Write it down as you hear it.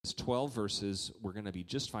It's 12 verses. We're going to be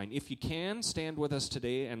just fine. If you can, stand with us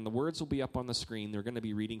today, and the words will be up on the screen. They're going to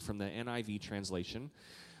be reading from the NIV translation.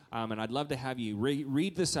 And I'd love to have you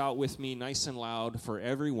read this out with me nice and loud for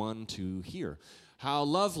everyone to hear. How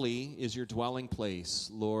lovely is your dwelling place,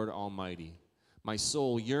 Lord Almighty. My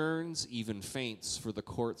soul yearns, even faints, for the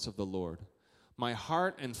courts of the Lord. My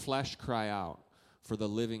heart and flesh cry out for the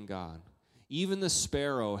living God. Even the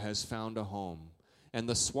sparrow has found a home, and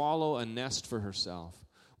the swallow a nest for herself,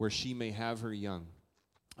 where she may have her young.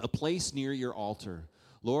 A place near your altar,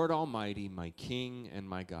 Lord Almighty, my King and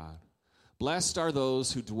my God. Blessed are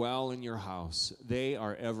those who dwell in your house. They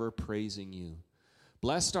are ever praising you.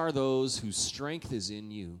 Blessed are those whose strength is in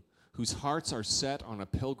you, whose hearts are set on a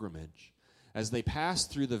pilgrimage. As they pass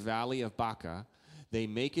through the valley of Baca, they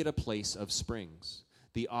make it a place of springs.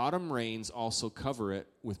 The autumn rains also cover it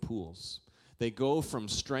with pools. They go from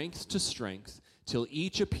strength to strength till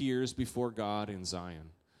each appears before God in Zion.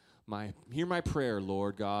 Hear my prayer,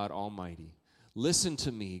 Lord God Almighty. Listen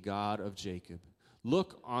to me, God of Jacob.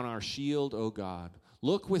 Look on our shield, O God.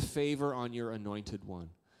 Look with favor on your anointed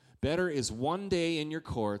one. Better is one day in your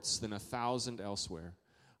courts than 1,000 elsewhere.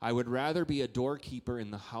 I would rather be a doorkeeper in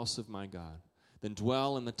the house of my God than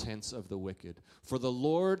dwell in the tents of the wicked. For the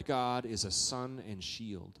Lord God is a sun and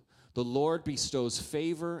shield. The Lord bestows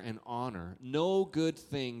favor and honor. No good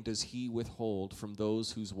thing does he withhold from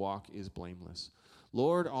those whose walk is blameless.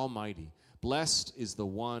 Lord Almighty, blessed is the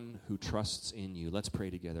one who trusts in you. Let's pray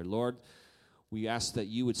together. Lord, we ask that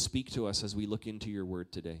you would speak to us as we look into your word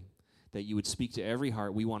today, that you would speak to every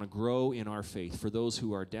heart. We want to grow in our faith. For those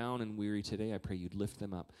who are down and weary today, I pray you'd lift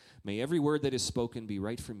them up. May every word that is spoken be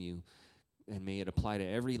right from you, and may it apply to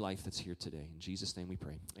every life that's here today. In Jesus' name we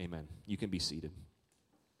pray. Amen. You can be seated.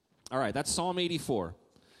 All right, that's Psalm 84.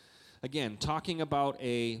 Again, talking about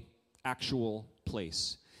a actual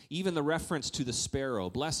place. Even the reference to the sparrow,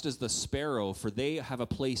 blessed is the sparrow, for they have a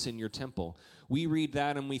place in your temple. We read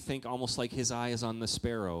that and we think almost like his eye is on the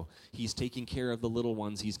sparrow. He's taking care of the little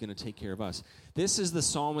ones. He's going to take care of us. This is the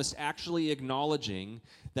psalmist actually acknowledging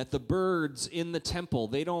that the birds in the temple,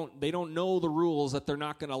 they don't know the rules, that they're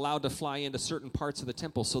not going to allow to fly into certain parts of the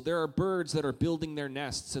temple. So there are birds that are building their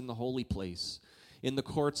nests in the holy place, in the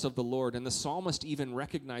courts of the Lord. And the psalmist even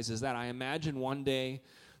recognizes that. I imagine one day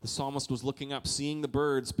the psalmist was looking up, seeing the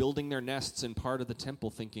birds building their nests in part of the temple,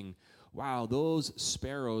 thinking, wow, those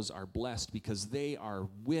sparrows are blessed because they are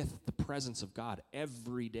with the presence of God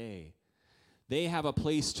every day. They have a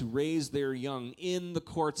place to raise their young in the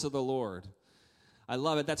courts of the Lord. I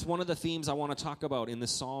love it. That's one of the themes I want to talk about in the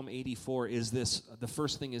Psalm 84 is this. The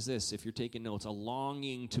first thing is this, if you're taking notes, a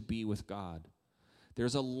longing to be with God.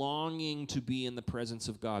 There's a longing to be in the presence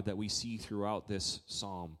of God that we see throughout this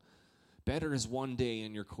psalm. Better is one day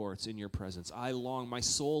in your courts, in your presence. I long, my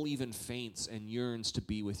soul even faints and yearns to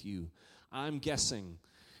be with you. I'm guessing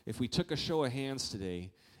if we took a show of hands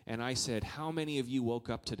today and I said, how many of you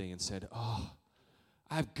woke up today and said, oh,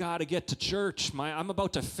 I've got to get to church. I'm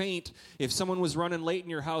about to faint. If someone was running late in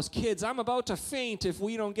your house, kids, I'm about to faint if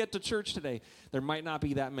we don't get to church today. There might not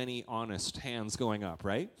be that many honest hands going up,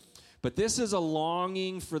 right? But this is a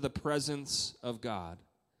longing for the presence of God.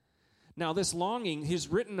 Now, this longing, he's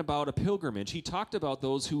written about a pilgrimage. He talked about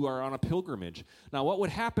those who are on a pilgrimage. Now, what would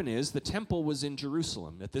happen is the temple was in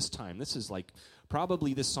Jerusalem at this time. This is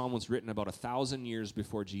probably this psalm was written about 1,000 years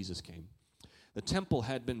before Jesus came. The temple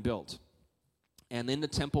had been built. And in the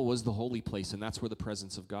temple was the holy place, and that's where the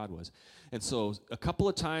presence of God was. And so a couple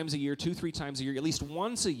of times a year, 2-3 times a year, at least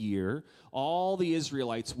once a year, all the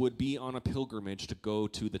Israelites would be on a pilgrimage to go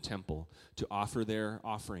to the temple, to offer their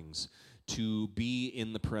offerings, to be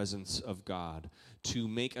in the presence of God, to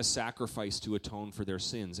make a sacrifice to atone for their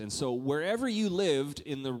sins. And so wherever you lived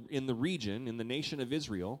in the region, in the nation of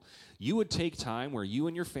Israel, you would take time where you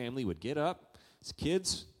and your family would get up. As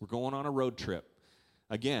kids, we're going on a road trip.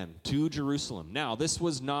 Again, to Jerusalem. Now, this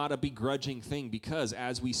was not a begrudging thing because,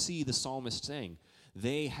 as we see the psalmist saying,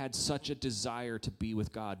 they had such a desire to be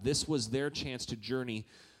with God. This was their chance to journey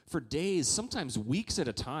for days, sometimes weeks at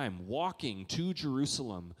a time, walking to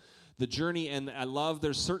Jerusalem. The journey, and I love,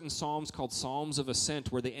 there's certain psalms called Psalms of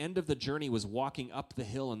Ascent, where the end of the journey was walking up the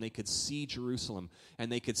hill, and they could see Jerusalem,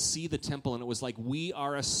 and they could see the temple, and it was like, we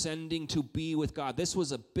are ascending to be with God. This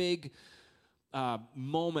was a big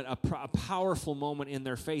moment, a powerful moment in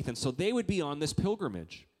their faith. And so they would be on this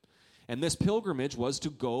pilgrimage. And this pilgrimage was to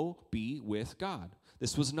go be with God.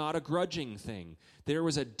 This was not a grudging thing. There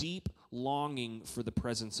was a deep longing for the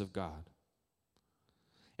presence of God.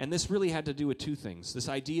 And this really had to do with two things. This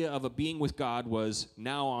idea of a being with God was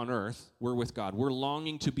now on earth, we're with God. We're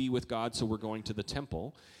longing to be with God, so we're going to the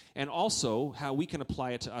temple. And also, how we can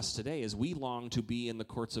apply it to us today is we long to be in the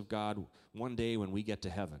courts of God one day when we get to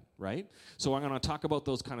heaven, right? So I'm going to talk about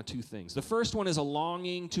those kind of two things. The first one is a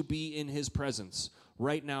longing to be in his presence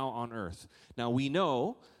right now on earth. Now, we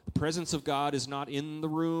know the presence of God is not in the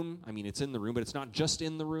room. I mean, it's in the room, but it's not just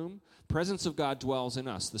in the room. The presence of God dwells in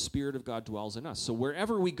us. The Spirit of God dwells in us. So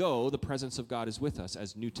wherever we go, the presence of God is with us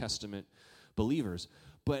as New Testament believers.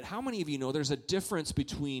 But how many of you know there's a difference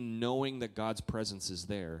between knowing that God's presence is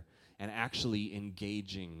there and actually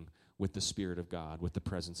engaging with the Spirit of God, with the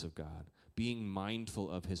presence of God, being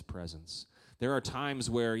mindful of his presence? There are times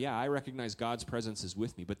where, yeah, I recognize God's presence is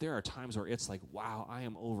with me, but there are times where it's like, wow, I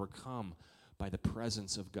am overcome by the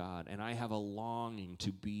presence of God, and I have a longing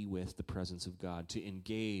to be with the presence of God, to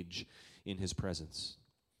engage in his presence.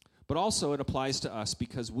 But also it applies to us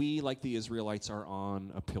because we, like the Israelites, are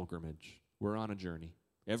on a pilgrimage. We're on a journey.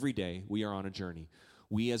 Every day we are on a journey.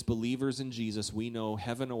 We as believers in Jesus, we know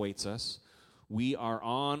heaven awaits us. We are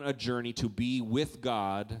on a journey to be with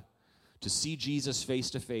God, to see Jesus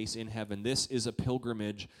face to face in heaven. This is a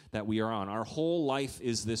pilgrimage that we are on. Our whole life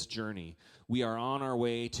is this journey. We are on our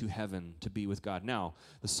way to heaven to be with God. Now,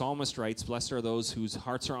 the psalmist writes, "Blessed are those whose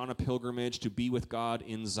hearts are on a pilgrimage to be with God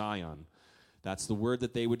in Zion." That's the word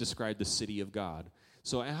that they would describe the city of God.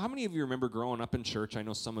 So how many of you remember growing up in church? I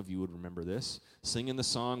know some of you would remember this. Singing the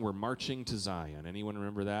song, "We're Marching to Zion." Anyone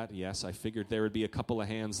remember that? Yes, I figured there would be a couple of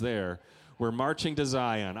hands there. We're marching to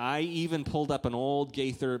Zion. I even pulled up an old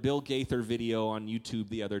Bill Gaither video on YouTube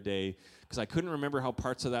the other day because I couldn't remember how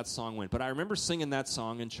parts of that song went. But I remember singing that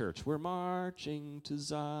song in church. We're marching to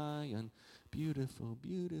Zion, beautiful,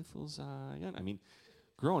 beautiful Zion. I mean,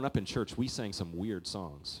 growing up in church, we sang some weird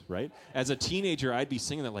songs, right? As a teenager, I'd be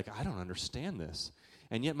singing that like, I don't understand this.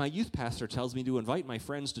 And yet my youth pastor tells me to invite my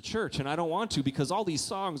friends to church, and I don't want to because all these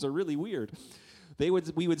songs are really weird. We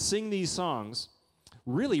would sing these songs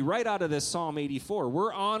really right out of this Psalm 84.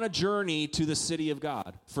 We're on a journey to the city of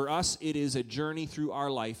God. For us, it is a journey through our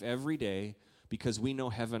life every day because we know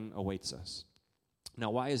heaven awaits us. Now,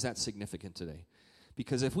 why is that significant today?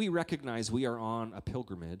 Because if we recognize we are on a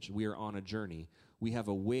pilgrimage, we are on a journey, we have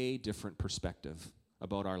a way different perspective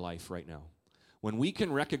about our life right now. When we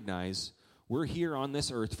can recognize we're here on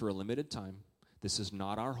this earth for a limited time, this is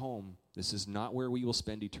not our home, this is not where we will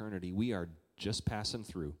spend eternity, we are just passing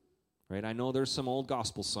through. Right? I know there's some old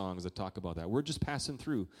gospel songs that talk about that. We're just passing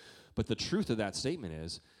through. But the truth of that statement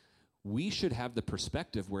is we should have the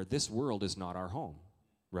perspective where this world is not our home.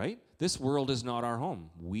 Right? This world is not our home.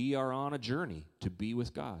 We are on a journey to be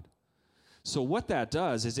with God. So what that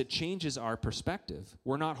does is it changes our perspective.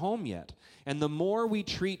 We're not home yet. And the more we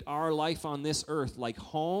treat our life on this earth like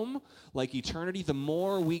home, like eternity, the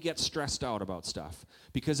more we get stressed out about stuff.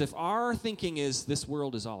 Because if our thinking is this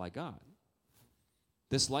world is all I got,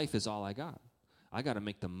 this life is all I got. I got to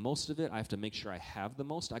make the most of it. I have to make sure I have the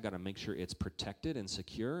most. I got to make sure it's protected and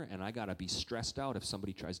secure, and I got to be stressed out if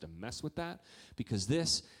somebody tries to mess with that because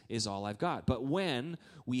this is all I've got. But when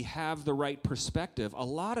we have the right perspective, a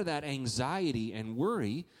lot of that anxiety and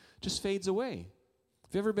worry just fades away.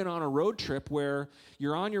 Have you ever been on a road trip where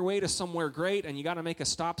you're on your way to somewhere great and you got to make a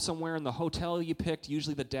stop somewhere in the hotel you picked?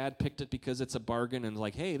 Usually the dad picked it because it's a bargain and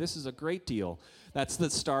like, hey, this is a great deal. That's the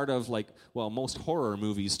start of most horror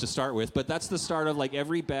movies to start with, but that's the start of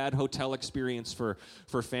every bad hotel experience for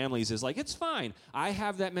families is it's fine. I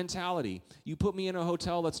have that mentality. You put me in a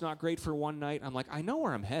hotel that's not great for one night, I'm like, I know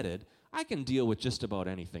where I'm headed. I can deal with just about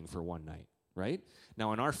anything for one night. Right?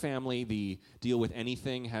 Now, in our family, the deal with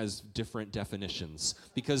anything has different definitions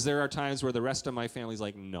because there are times where the rest of my family's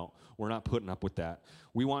like, no, we're not putting up with that.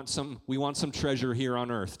 We want some treasure here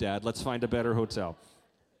on earth, Dad. Let's find a better hotel.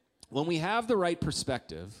 When we have the right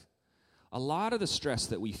perspective, a lot of the stress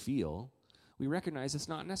that we feel, we recognize it's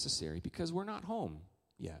not necessary because we're not home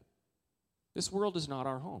yet. This world is not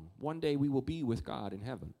our home. One day we will be with God in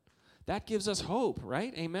heaven. That gives us hope,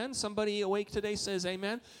 right? Amen? Somebody awake today says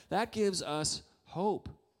amen. That gives us hope.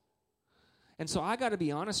 And so I got to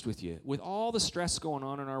be honest with you. With all the stress going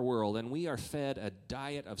on in our world, and we are fed a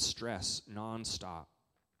diet of stress nonstop.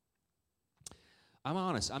 I'm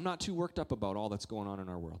honest. I'm not too worked up about all that's going on in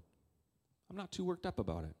our world. I'm not too worked up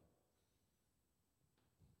about it.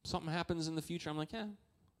 Something happens in the future, I'm like, yeah,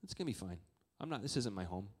 it's going to be fine. This isn't my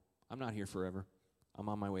home. I'm not here forever. I'm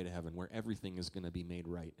on my way to heaven where everything is going to be made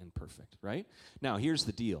right and perfect, right? Now, here's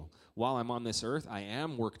the deal. While I'm on this earth, I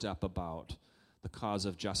am worked up about the cause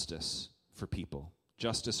of justice for people,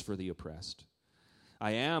 justice for the oppressed.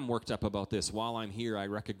 I am worked up about this. While I'm here, I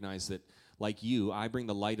recognize that, like you, I bring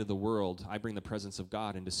the light of the world, I bring the presence of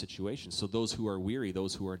God into situations. So those who are weary,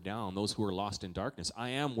 those who are down, those who are lost in darkness, I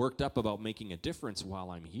am worked up about making a difference while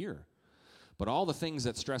I'm here. But all the things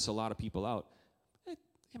that stress a lot of people out,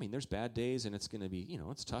 there's bad days and it's going to be,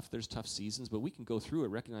 it's tough. There's tough seasons, but we can go through it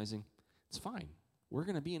recognizing it's fine. We're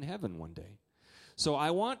going to be in heaven one day. So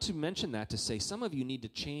I want to mention that to say some of you need to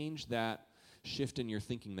change that shift in your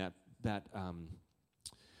thinking, that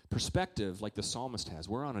perspective like the psalmist has.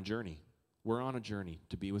 We're on a journey. We're on a journey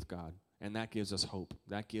to be with God, and that gives us hope.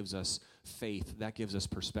 That gives us faith. That gives us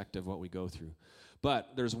perspective what we go through.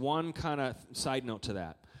 But there's one kind of side note to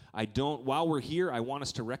that. While we're here, I want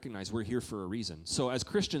us to recognize we're here for a reason. So as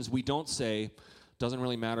Christians, we don't say, doesn't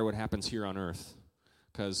really matter what happens here on earth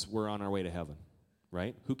because we're on our way to heaven,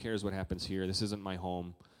 right? Who cares what happens here? This isn't my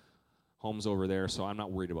home. Home's over there, so I'm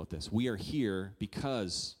not worried about this. We are here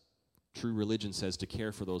because true religion says to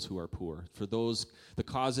care for those who are poor. For those, the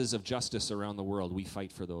causes of justice around the world, we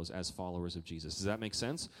fight for those as followers of Jesus. Does that make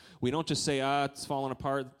sense? We don't just say, it's falling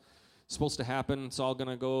apart. Supposed to happen. It's all going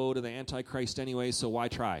to go to the Antichrist anyway, so why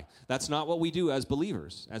try? That's not what we do as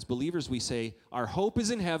believers. As believers, we say, our hope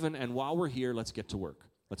is in heaven, and while we're here, let's get to work.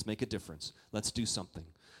 Let's make a difference. Let's do something.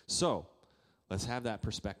 So, let's have that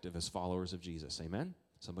perspective as followers of Jesus. Amen?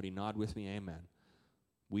 Somebody nod with me, amen.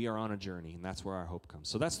 We are on a journey, and that's where our hope comes.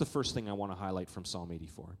 So that's the first thing I want to highlight from Psalm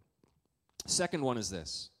 84. Second one is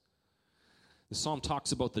this. The psalm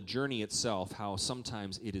talks about the journey itself, how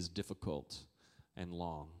sometimes it is difficult and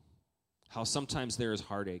long. How sometimes there is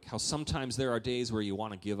heartache, how sometimes there are days where you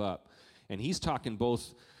want to give up. And he's talking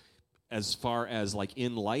both as far as like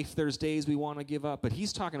in life there's days we want to give up, but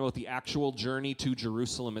he's talking about the actual journey to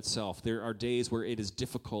Jerusalem itself. There are days where it is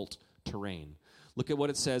difficult terrain. Look at what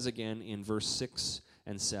it says again in verse 6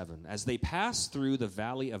 and 7. As they pass through the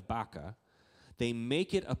valley of Baca, they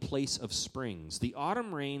make it a place of springs. The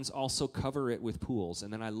autumn rains also cover it with pools.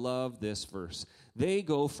 And then I love this verse. They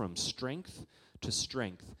go from strength to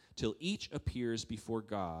strength till each appears before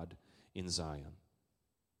God in Zion.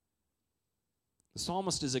 The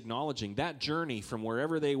psalmist is acknowledging that journey from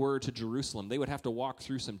wherever they were to Jerusalem, they would have to walk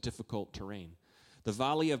through some difficult terrain. The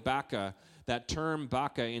Valley of Baca, that term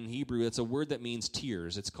Baca in Hebrew, it's a word that means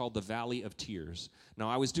tears. It's called the Valley of Tears. Now,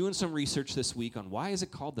 I was doing some research this week on why is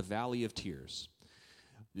it called the Valley of Tears?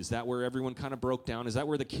 Is that where everyone kind of broke down? Is that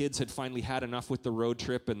where the kids had finally had enough with the road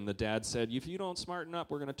trip and the dad said, if you don't smarten up,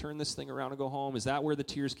 we're going to turn this thing around and go home? Is that where the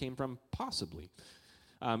tears came from? Possibly.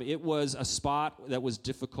 It was a spot that was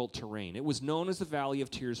difficult terrain. It was known as the Valley of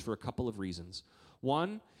Tears for a couple of reasons.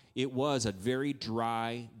 One, it was a very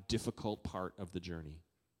dry, difficult part of the journey.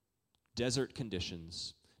 Desert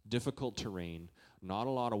conditions, difficult terrain, not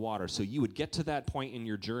a lot of water. So you would get to that point in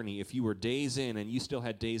your journey if you were days in and you still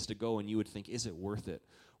had days to go and you would think, is it worth it?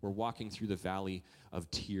 We're walking through the Valley of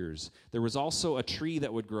Tears. There was also a tree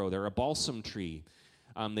that would grow there, a balsam tree.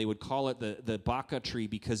 They would call it the Baca tree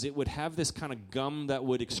because it would have this kind of gum that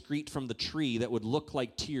would excrete from the tree that would look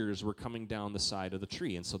like tears were coming down the side of the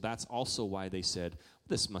tree. And so that's also why they said,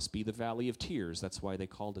 this must be the Valley of Tears. That's why they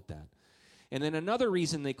called it that. And then another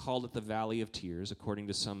reason they called it the Valley of Tears, according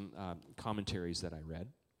to some commentaries that I read,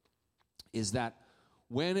 is that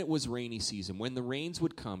when it was rainy season, when the rains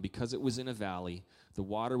would come, because it was in a valley, the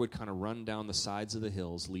water would kind of run down the sides of the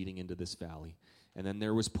hills leading into this valley. And then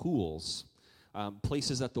there was pools,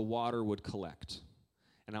 places that the water would collect.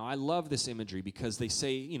 And now I love this imagery because they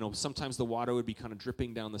say, sometimes the water would be kind of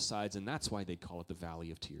dripping down the sides, and that's why they call it the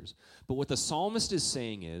Valley of Tears. But what the psalmist is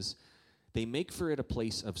saying is, they make for it a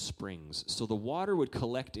place of springs. So the water would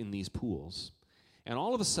collect in these pools. And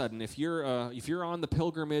all of a sudden, if you're on the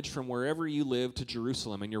pilgrimage from wherever you live to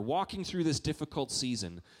Jerusalem, and you're walking through this difficult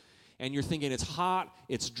season, and you're thinking it's hot,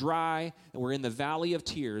 it's dry, and we're in the Valley of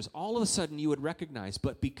Tears, all of a sudden you would recognize,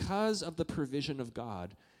 but because of the provision of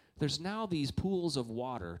God, there's now these pools of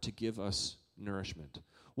water to give us nourishment.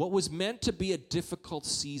 What was meant to be a difficult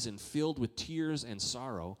season filled with tears and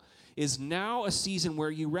sorrow is now a season where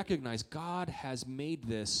you recognize God has made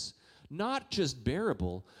this not just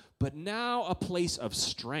bearable, but now a place of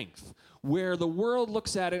strength, where the world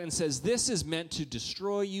looks at it and says, this is meant to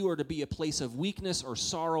destroy you or to be a place of weakness or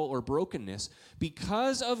sorrow or brokenness.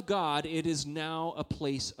 Because of God, it is now a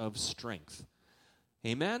place of strength.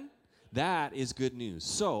 Amen? That is good news.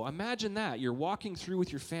 So imagine that. You're walking through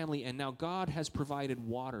with your family, and now God has provided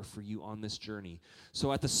water for you on this journey.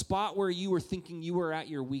 So at the spot where you were thinking you were at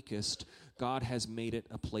your weakest, God has made it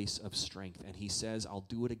a place of strength. And he says, I'll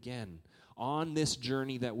do it again. On this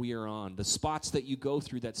journey that we are on, the spots that you go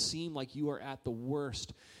through that seem like you are at the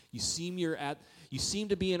worst, you seem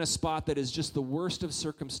to be in a spot that is just the worst of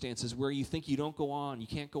circumstances where you think you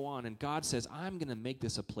can't go on, and God says, I'm going to make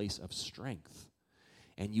this a place of strength.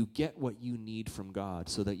 And you get what you need from God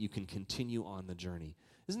so that you can continue on the journey.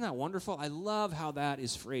 Isn't that wonderful? I love how that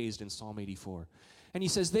is phrased in Psalm 84. And he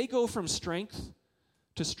says they go from strength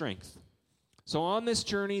to strength. So on this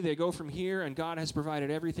journey, they go from here, and God has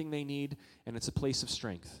provided everything they need, and it's a place of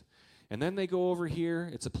strength. And then they go over here,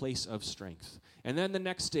 it's a place of strength. And then the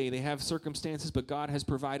next day, they have circumstances, but God has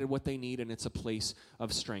provided what they need, and it's a place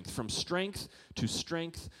of strength. From strength to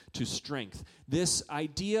strength to strength. This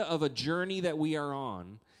idea of a journey that we are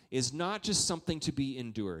on is not just something to be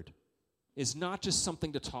endured. It's not just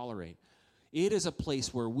something to tolerate. It is a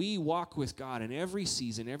place where we walk with God, and every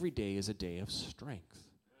season, every day is a day of strength.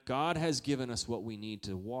 God has given us what we need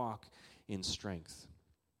to walk in strength.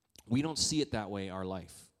 We don't see it that way, our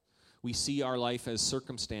life. We see our life as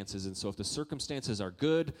circumstances, and so if the circumstances are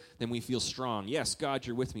good, then we feel strong. Yes, God,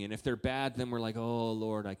 you're with me. And if they're bad, then we're like, oh,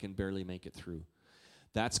 Lord, I can barely make it through.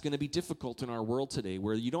 That's going to be difficult in our world today,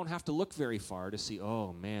 where you don't have to look very far to see,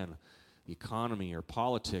 oh, man, the economy or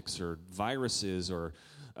politics or viruses or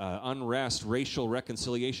unrest, racial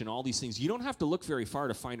reconciliation, all these things. You don't have to look very far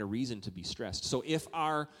to find a reason to be stressed. So if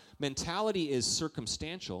our mentality is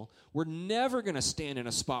circumstantial, we're never going to stand in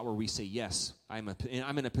a spot where we say, yes, I'm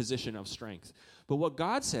in a position of strength. But what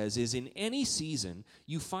God says is in any season,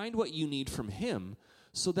 you find what you need from him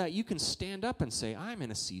so that you can stand up and say, I'm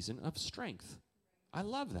in a season of strength. I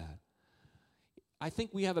love that. I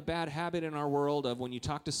think we have a bad habit in our world of when you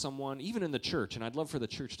talk to someone, even in the church, and I'd love for the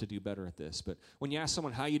church to do better at this, but when you ask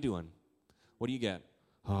someone, how you doing? What do you get?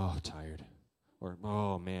 Oh, tired. Or,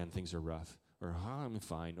 oh, man, things are rough. Or, oh, I'm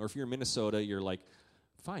fine. Or if you're in Minnesota, you're like,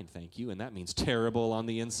 fine, thank you, and that means terrible on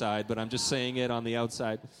the inside, but I'm just saying it on the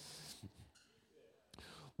outside.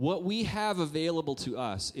 What we have available to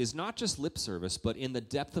us is not just lip service, but in the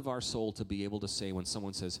depth of our soul to be able to say when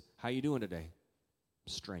someone says, how you doing today?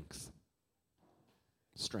 Strength.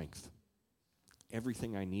 Strength.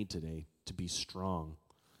 Everything I need today to be strong.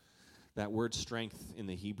 That word strength in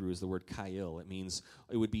the Hebrew is the word kail.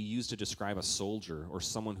 It would be used to describe a soldier or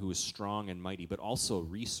someone who is strong and mighty, but also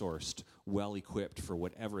resourced, well-equipped for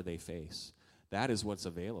whatever they face. That is what's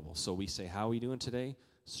available. So we say, how are we doing today?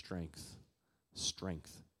 Strength.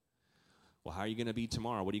 Strength. Well, how are you going to be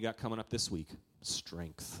tomorrow? What do you got coming up this week?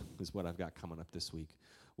 Strength is what I've got coming up this week.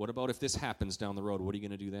 What about if this happens down the road? What are you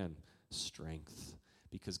going to do then? Strength.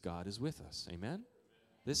 Because God is with us. Amen?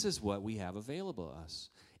 This is what we have available to us.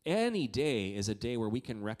 Any day is a day where we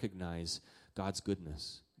can recognize God's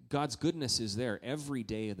goodness. God's goodness is there every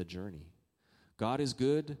day of the journey. God is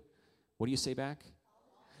good. What do you say back?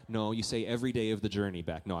 No, you say every day of the journey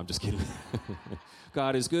back. No, I'm just kidding.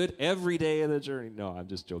 God is good every day of the journey. No, I'm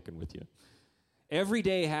just joking with you. Every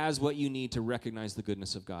day has what you need to recognize the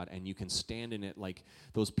goodness of God, and you can stand in it like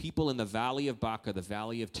those people in the valley of Baca, the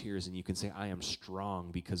valley of tears, and you can say, I am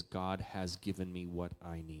strong because God has given me what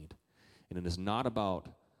I need. And it is not about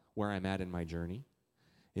where I'm at in my journey.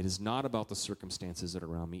 It is not about the circumstances that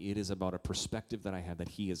are around me. It is about a perspective that I have that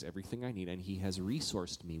he is everything I need, and he has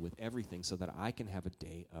resourced me with everything so that I can have a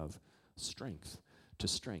day of strength to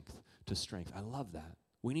strength to strength. I love that.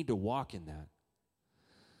 We need to walk in that.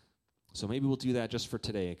 So maybe we'll do that just for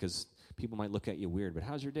today because people might look at you weird, but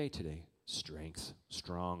how's your day today? Strength,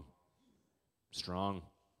 strong,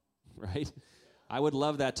 right? I would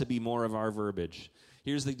love that to be more of our verbiage.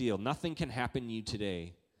 Here's the deal. Nothing can happen to you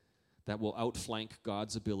today that will outflank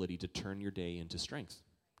God's ability to turn your day into strength.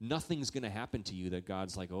 Nothing's going to happen to you that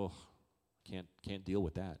God's like, oh, can't deal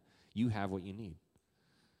with that. You have what you need.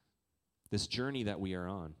 This journey that we are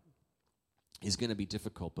on is going to be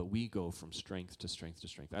difficult, but we go from strength to strength to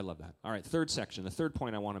strength. I love that. All right, third section. The third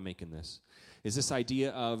point I want to make in this is this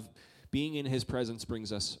idea of being in his presence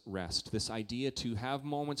brings us rest. This idea to have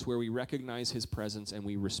moments where we recognize his presence and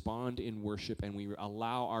we respond in worship and we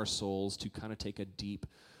allow our souls to kind of take a deep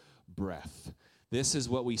breath. This is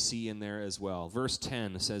what we see in there as well. Verse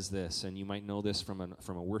 10 says this, and you might know this from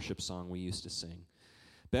a worship song we used to sing.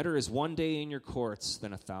 Better is one day in your courts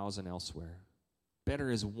than 1,000 elsewhere.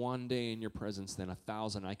 Better is one day in your presence than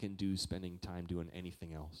 1,000 I can do spending time doing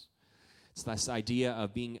anything else. It's this idea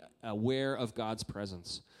of being aware of God's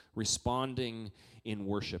presence, responding in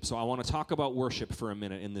worship. So I want to talk about worship for a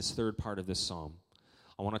minute in this third part of this psalm.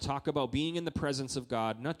 I want to talk about being in the presence of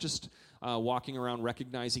God, not just walking around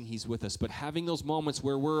recognizing he's with us, but having those moments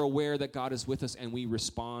where we're aware that God is with us and we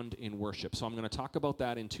respond in worship. So I'm going to talk about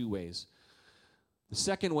that in two ways. The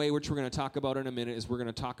second way, which we're going to talk about in a minute, is we're going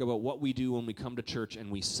to talk about what we do when we come to church and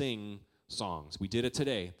we sing songs. We did it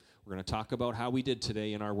today. We're going to talk about how we did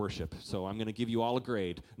today in our worship. So I'm going to give you all a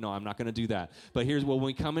grade. No, I'm not going to do that. But here's when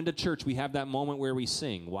we come into church, we have that moment where we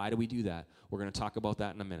sing. Why do we do that? We're going to talk about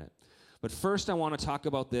that in a minute. But first I want to talk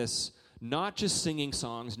about this, not just singing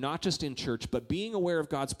songs, not just in church, but being aware of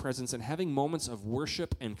God's presence and having moments of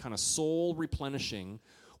worship and kind of soul replenishing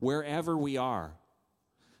wherever we are.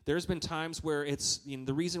 There's been times where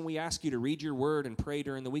the reason we ask you to read your word and pray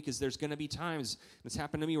during the week is there's going to be times, and it's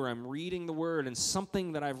happened to me, where I'm reading the word and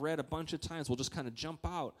something that I've read a bunch of times will just kind of jump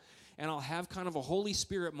out. And I'll have kind of a Holy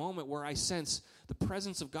Spirit moment where I sense the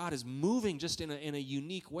presence of God is moving just in a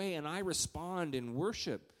unique way, and I respond in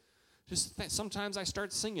worship. Sometimes I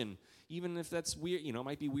start singing, even if that's weird, it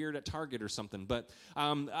might be weird at Target or something. But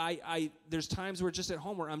there's times where just at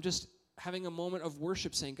home where I'm just having a moment of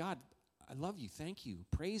worship saying, God, I love you, thank you,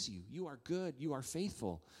 praise you, you are good, you are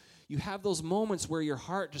faithful. You have those moments where your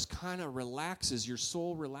heart just kind of relaxes, your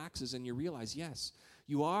soul relaxes, and you realize, yes,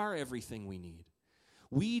 you are everything we need.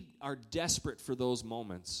 We are desperate for those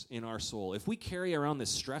moments in our soul. If we carry around this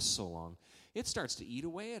stress so long, it starts to eat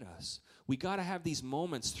away at us. We got to have these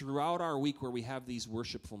moments throughout our week where we have these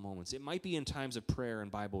worshipful moments. It might be in times of prayer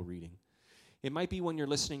and Bible reading. It might be when you're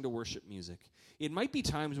listening to worship music. It might be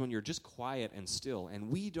times when you're just quiet and still, and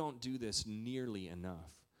we don't do this nearly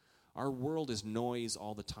enough. Our world is noise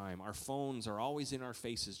all the time. Our phones are always in our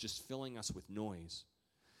faces, just filling us with noise.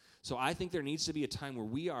 So I think there needs to be a time where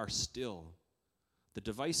we are still. The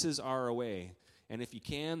devices are away. And if you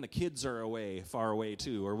can, the kids are far away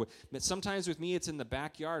too. But sometimes with me, it's in the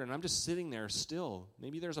backyard, and I'm just sitting there still.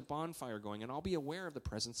 Maybe there's a bonfire going, and I'll be aware of the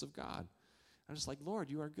presence of God. I'm just like, Lord,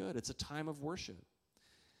 you are good. It's a time of worship.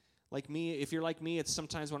 Like me, if you're like me, it's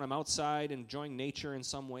sometimes when I'm outside enjoying nature in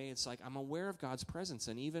some way, it's like I'm aware of God's presence.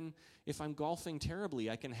 And even if I'm golfing terribly,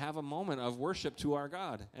 I can have a moment of worship to our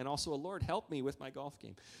God. And also, Lord, help me with my golf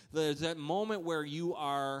game. There's that moment where you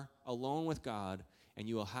are alone with God, and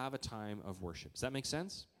you will have a time of worship. Does that make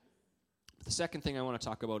sense? The second thing I want to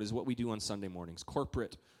talk about is what we do on Sunday mornings,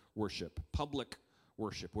 corporate worship, public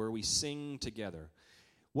worship, where we sing together.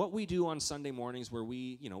 What we do on Sunday mornings where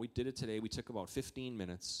we did it today, we took about 15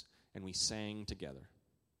 minutes and we sang together.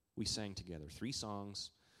 We sang together 3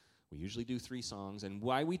 songs. We usually do 3 songs, and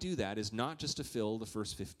why we do that is not just to fill the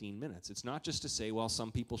first 15 minutes. It's not just to say, well,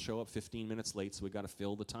 some people show up 15 minutes late, so we got to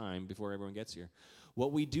fill the time before everyone gets here.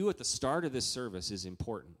 What we do at the start of this service is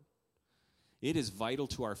important. It is vital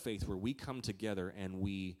to our faith where we come together and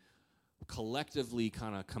we collectively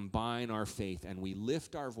kind of combine our faith and we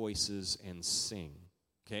lift our voices and sing.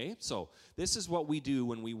 Okay? So this is what we do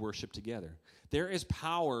when we worship together. There is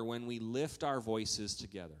power when we lift our voices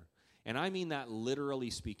together. And I mean that literally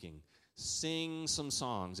speaking. Sing some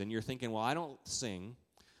songs. And you're thinking, well, I don't sing.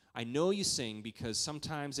 I know you sing because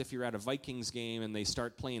sometimes if you're at a Vikings game and they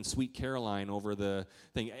start playing Sweet Caroline over the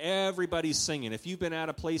thing, everybody's singing. If you've been at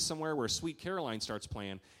a place somewhere where Sweet Caroline starts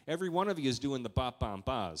playing, every one of you is doing the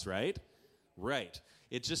bop-bom-bas, right? Right.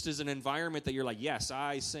 It just is an environment that you're like, yes,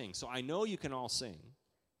 I sing. So I know you can all sing.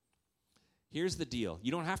 Here's the deal.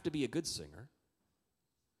 You don't have to be a good singer.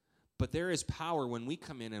 But there is power when we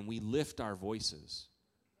come in and we lift our voices.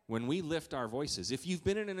 When we lift our voices. If you've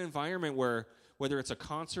been in an environment where, whether it's a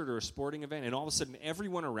concert or a sporting event, and all of a sudden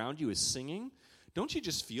everyone around you is singing, don't you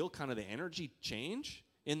just feel kind of the energy change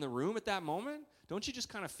in the room at that moment? Don't you just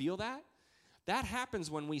kind of feel that? That happens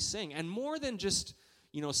when we sing. And more than just,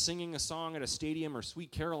 singing a song at a stadium or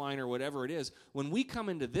Sweet Caroline or whatever it is, when we come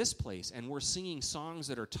into this place and we're singing songs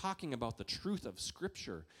that are talking about the truth of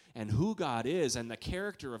Scripture and who God is and the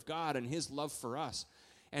character of God and His love for us,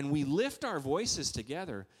 and we lift our voices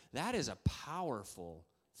together, that is a powerful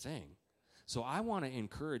thing. So I want to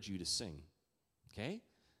encourage you to sing, okay?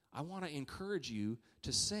 I want to encourage you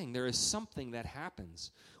to sing. There is something that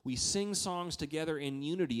happens. We sing songs together in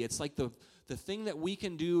unity. It's like the thing that we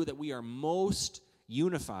can do that we are most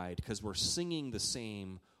unified because we're singing the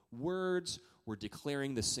same words, we're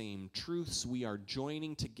declaring the same truths, we are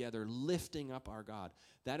joining together, lifting up our God.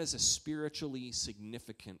 That is a spiritually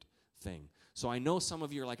significant thing. So I know some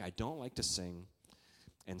of you are like, I don't like to sing,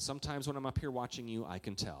 and sometimes when I'm up here watching you, I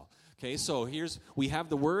can tell. Okay, so we have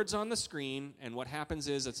the words on the screen, and what happens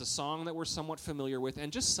is it's a song that we're somewhat familiar with.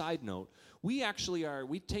 And just side note, we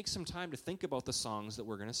take some time to think about the songs that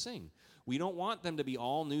we're going to sing. We don't want them to be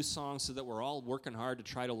all new songs so that we're all working hard to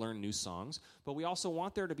try to learn new songs, but we also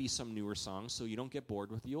want there to be some newer songs so you don't get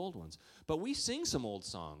bored with the old ones. But we sing some old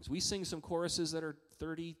songs. We sing some choruses that are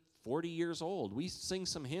 30, 40 years old. We sing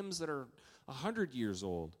some hymns that are 100 years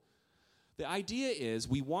old. The idea is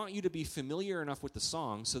we want you to be familiar enough with the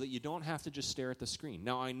song so that you don't have to just stare at the screen.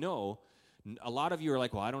 Now, I know a lot of you are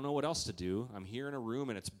like, well, I don't know what else to do. I'm here in a room,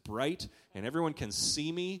 and it's bright, and everyone can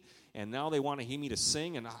see me, and now they want to hear me to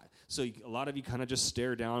sing. And so a lot of you kind of just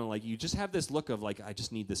stare down, and like you just have this look of like, I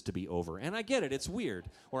just need this to be over. And I get it. It's weird.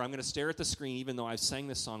 Or I'm going to stare at the screen even though I've sang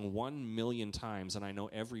this song 1 million times, and I know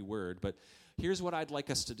every word. But here's what I'd like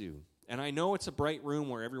us to do. And I know it's a bright room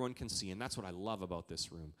where everyone can see, and that's what I love about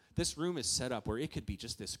this room. This room is set up where it could be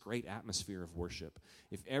just this great atmosphere of worship.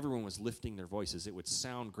 If everyone was lifting their voices, it would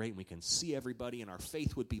sound great, and we can see everybody, and our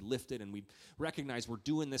faith would be lifted, and we'd recognize we're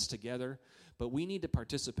doing this together. But we need to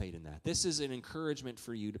participate in that. This is an encouragement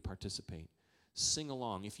for you to participate. Sing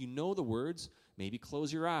along. If you know the words, maybe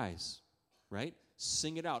close your eyes, right?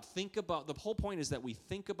 Sing it out. Think about, the whole point is that we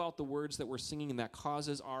think about the words that we're singing, and that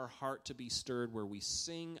causes our heart to be stirred where we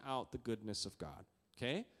sing out the goodness of God,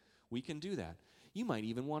 okay? We can do that. You might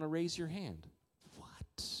even want to raise your hand.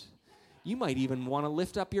 What? You might even want to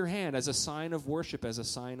lift up your hand as a sign of worship, as a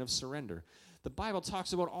sign of surrender. The Bible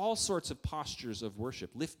talks about all sorts of postures of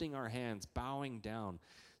worship, lifting our hands, bowing down,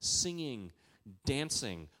 singing,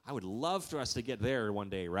 dancing. I would love for us to get there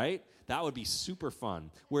one day, right? That would be super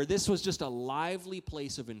fun. Where this was just a lively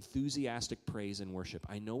place of enthusiastic praise and worship.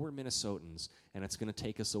 I know we're Minnesotans, and it's going to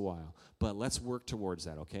take us a while, but let's work towards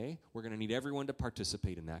that, okay? We're going to need everyone to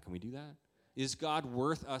participate in that. Can we do that? Is God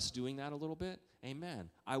worth us doing that a little bit? Amen.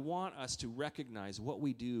 I want us to recognize what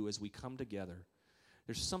we do as we come together.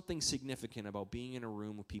 There's something significant about being in a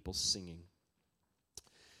room with people singing.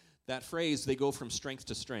 That phrase, they go from strength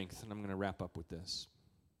to strength, and I'm going to wrap up with this.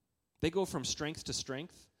 They go from strength to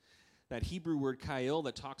strength. That Hebrew word kail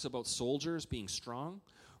that talks about soldiers being strong,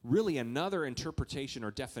 really another interpretation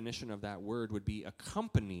or definition of that word would be a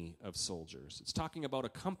company of soldiers. It's talking about a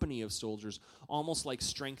company of soldiers, almost like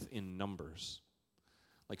strength in numbers,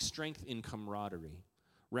 like strength in camaraderie,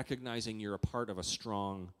 recognizing you're a part of a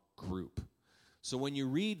strong group. So when you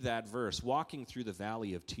read that verse, walking through the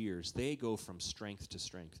valley of tears, they go from strength to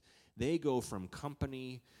strength. They go from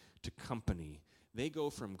company to company. They go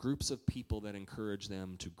from groups of people that encourage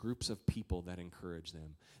them to groups of people that encourage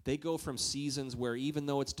them. They go from seasons where even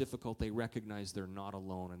though it's difficult, they recognize they're not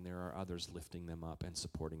alone and there are others lifting them up and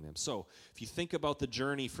supporting them. So if you think about the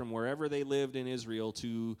journey from wherever they lived in Israel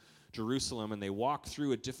to Jerusalem and they walk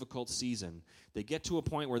through a difficult season, they get to a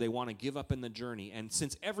point where they want to give up in the journey. And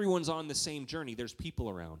since everyone's on the same journey, there's people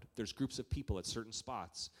around. There's groups of people at certain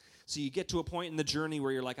spots. So you get to a point in the journey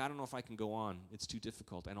where you're like, I don't know if I can go on. It's too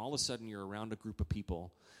difficult. And all of a sudden you're around a group of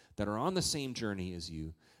people that are on the same journey as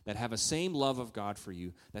you, that have a same love of God for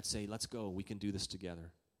you, that say, let's go. We can do this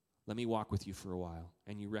together. Let me walk with you for a while.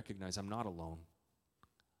 And you recognize I'm not alone.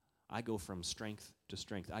 I go from strength to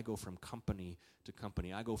strength. I go from company to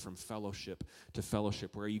company. I go from fellowship to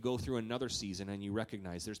fellowship, where you go through another season and you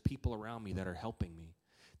recognize there's people around me that are helping me.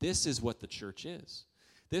 This is what the church is.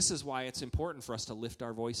 This is why it's important for us to lift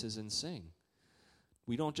our voices and sing.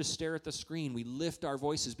 We don't just stare at the screen. We lift our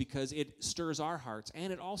voices because it stirs our hearts,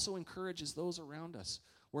 and it also encourages those around us.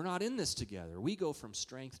 We're not in this together. We go from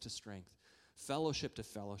strength to strength, fellowship to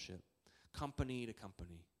fellowship, company to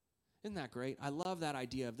company. Isn't that great? I love that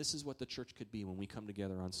idea of this is what the church could be when we come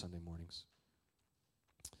together on Sunday mornings.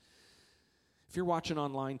 If you're watching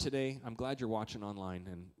online today, I'm glad you're watching online,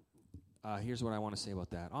 and here's what I want to say about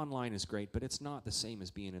that. Online is great, but it's not the same as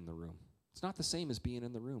being in the room. It's not the same as being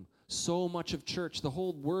in the room. So much of church, the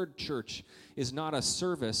whole word church is not a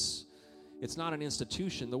service. It's not an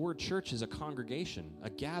institution. The word church is a congregation, a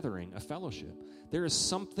gathering, a fellowship. There is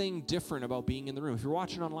something different about being in the room. If you're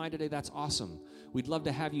watching online today, that's awesome. We'd love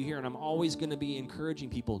to have you here, and I'm always going to be encouraging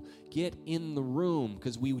people, get in the room,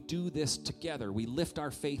 because we do this together. We lift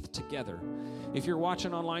our faith together. If you're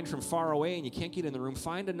watching online from far away and you can't get in the room,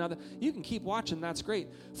 find another. You can keep watching. That's great.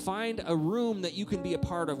 Find a room that you can be a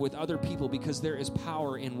part of with other people, because there is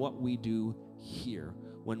power in what we do here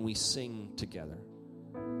when we sing together,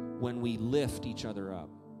 when we lift each other up,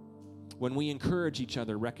 when we encourage each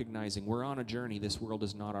other, recognizing we're on a journey. This world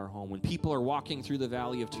is not our home. When people are walking through the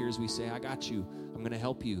valley of tears, we say, I got you. I'm going to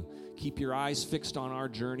help you. Keep your eyes fixed on our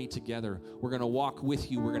journey together. We're going to walk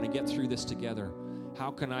with you. We're going to get through this together.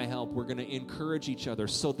 How can I help? We're going to encourage each other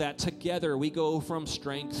so that together we go from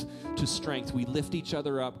strength to strength. We lift each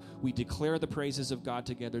other up. We declare the praises of God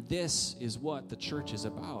together. This is what the church is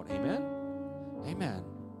about. Amen? Amen.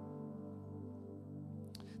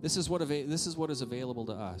 This is what is available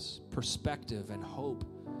to us. Perspective and hope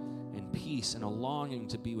and peace and a longing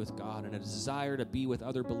to be with God and a desire to be with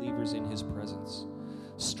other believers in His presence.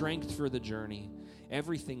 Strength for the journey.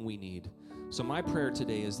 Everything we need. So my prayer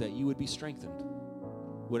today is that you would be strengthened.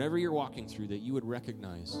 Whatever you're walking through, that you would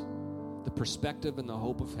recognize the perspective and the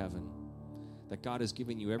hope of heaven, that God has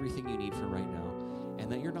given you everything you need for right now,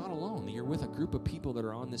 and that you're not alone, that you're with a group of people that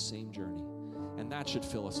are on this same journey. And that should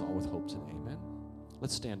fill us all with hope today. Amen?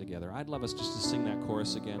 Let's stand together. I'd love us just to sing that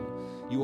chorus again. You